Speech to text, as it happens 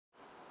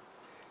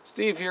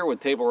Steve here with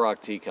Table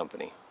Rock Tea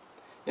Company.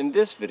 In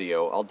this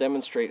video, I'll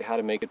demonstrate how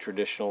to make a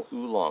traditional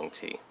oolong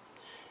tea.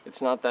 It's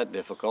not that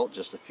difficult,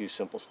 just a few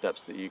simple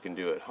steps that you can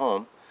do at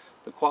home.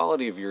 The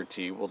quality of your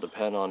tea will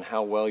depend on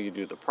how well you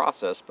do the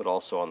process, but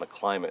also on the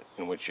climate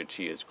in which your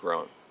tea is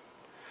grown.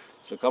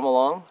 So come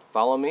along,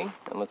 follow me,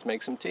 and let's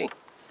make some tea.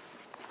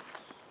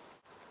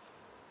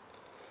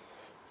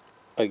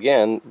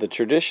 Again, the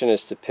tradition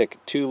is to pick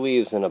 2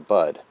 leaves in a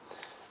bud.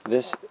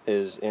 This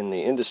is in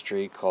the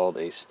industry called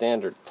a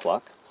standard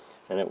pluck,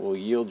 and it will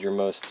yield your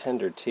most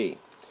tender tea.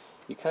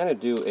 You kind of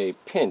do a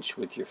pinch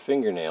with your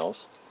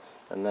fingernails,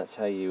 and that's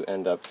how you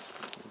end up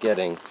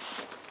getting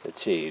the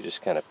tea. You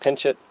just kind of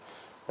pinch it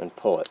and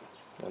pull it,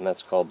 and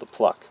that's called the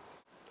pluck.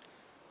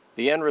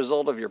 The end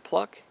result of your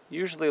pluck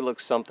usually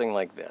looks something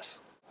like this.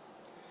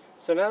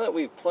 So now that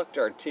we've plucked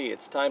our tea,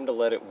 it's time to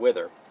let it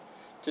wither.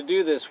 To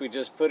do this, we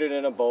just put it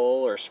in a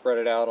bowl or spread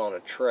it out on a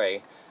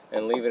tray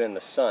and leave it in the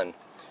sun.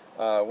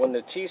 When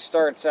the tea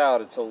starts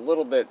out, it's a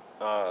little bit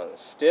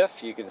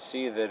stiff. You can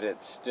see that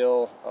it's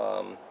still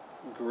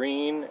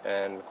green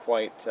and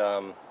quite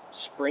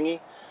springy.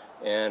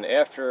 And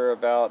after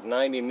about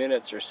 90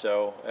 minutes or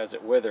so, as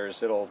it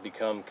withers, it'll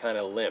become kind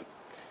of limp.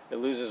 It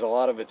loses a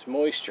lot of its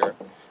moisture,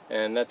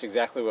 and that's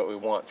exactly what we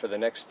want for the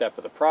next step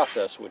of the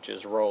process, which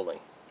is rolling.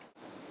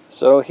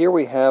 So here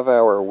we have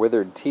our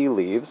withered tea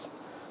leaves.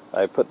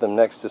 I put them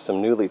next to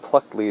some newly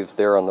plucked leaves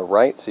there on the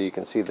right so you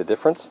can see the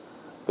difference.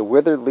 The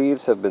withered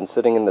leaves have been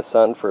sitting in the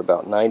sun for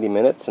about 90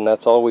 minutes, and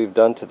that's all we've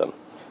done to them.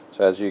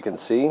 So as you can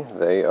see,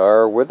 they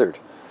are withered.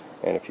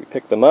 And if you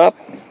pick them up,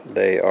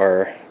 they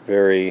are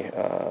very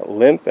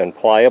limp and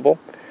pliable,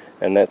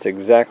 and that's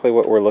exactly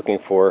what we're looking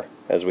for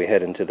as we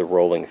head into the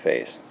rolling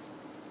phase.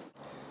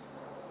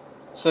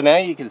 So now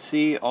you can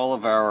see all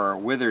of our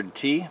withered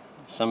tea.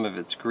 Some of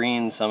it's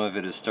green, some of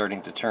it is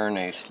starting to turn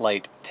a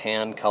slight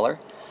tan color.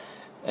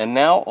 And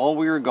now all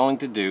we are going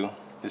to do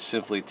is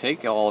simply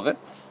take all of it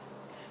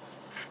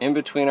in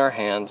between our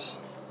hands,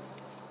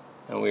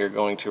 and we are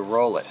going to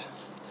roll it.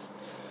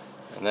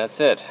 And that's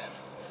it.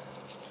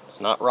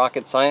 It's not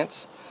rocket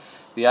science.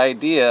 The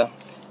idea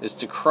is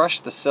to crush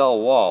the cell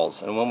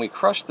walls, and when we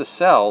crush the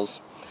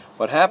cells,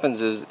 what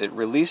happens is it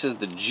releases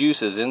the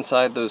juices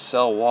inside those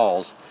cell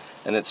walls,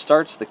 and it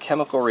starts the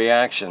chemical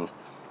reaction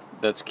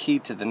that's key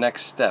to the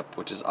next step,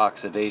 which is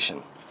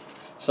oxidation.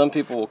 Some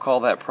people will call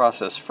that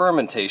process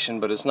fermentation,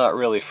 but it's not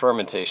really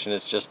fermentation,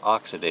 it's just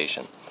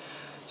oxidation.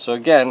 So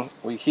again,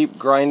 we keep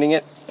grinding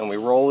it and we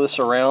roll this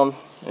around,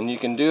 and you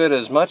can do it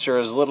as much or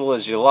as little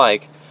as you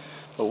like,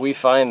 but we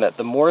find that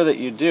the more that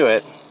you do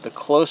it, the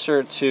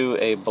closer to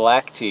a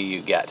black tea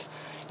you get.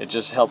 It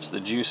just helps the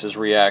juices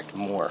react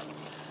more.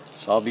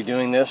 So I'll be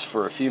doing this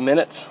for a few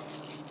minutes,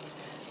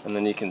 and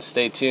then you can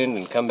stay tuned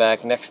and come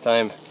back next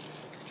time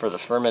for the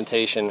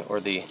fermentation or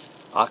the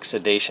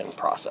oxidation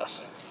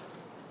process.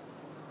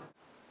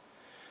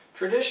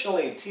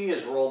 Traditionally, tea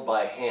is rolled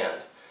by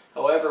hand.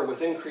 However,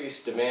 with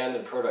increased demand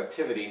and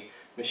productivity,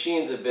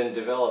 machines have been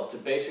developed to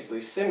basically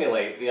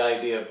simulate the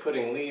idea of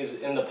putting leaves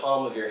in the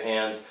palm of your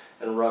hands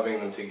and rubbing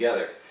them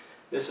together.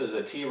 This is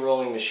a tea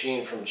rolling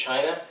machine from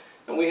China,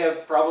 and we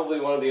have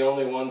probably one of the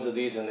only ones of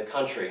these in the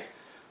country.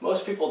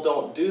 Most people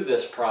don't do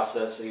this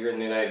process here in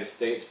the United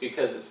States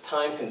because it's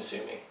time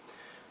consuming.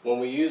 When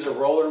we use a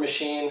roller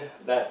machine,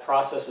 that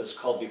process is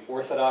called the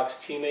orthodox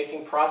tea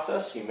making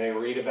process. You may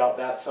read about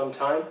that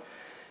sometime.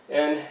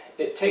 And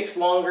it takes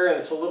longer and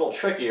it's a little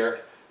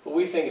trickier, but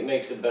we think it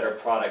makes a better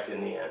product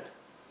in the end.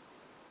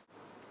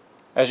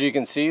 As you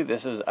can see,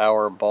 this is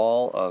our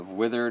ball of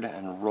withered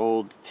and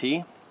rolled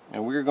tea,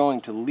 and we're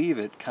going to leave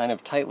it kind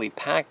of tightly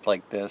packed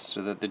like this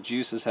so that the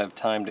juices have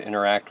time to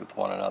interact with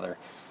one another,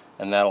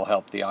 and that'll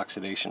help the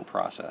oxidation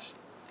process.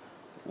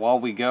 While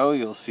we go,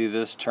 you'll see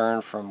this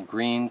turn from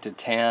green to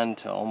tan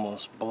to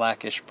almost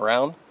blackish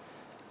brown,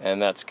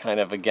 and that's kind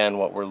of again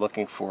what we're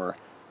looking for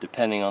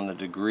depending on the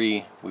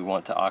degree we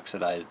want to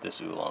oxidize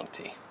this oolong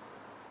tea.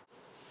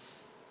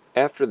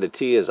 After the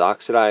tea is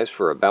oxidized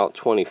for about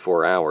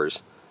 24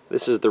 hours,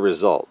 this is the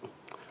result.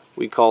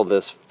 We call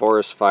this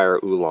forest fire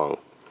oolong.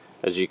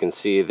 As you can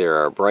see, there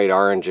are bright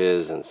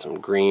oranges and some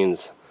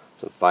greens,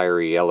 some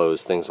fiery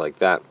yellows, things like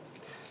that.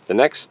 The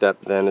next step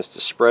then is to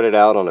spread it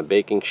out on a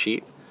baking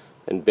sheet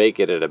and bake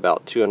it at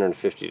about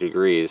 250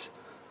 degrees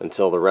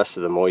until the rest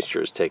of the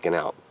moisture is taken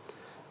out.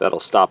 That'll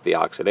stop the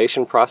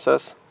oxidation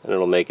process, and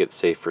it'll make it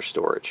safe for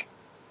storage.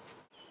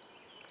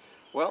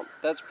 Well,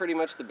 that's pretty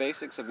much the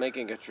basics of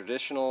making a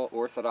traditional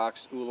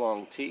orthodox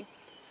oolong tea.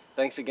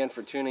 Thanks again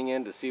for tuning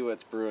in to see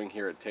what's brewing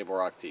here at Table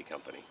Rock Tea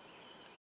Company.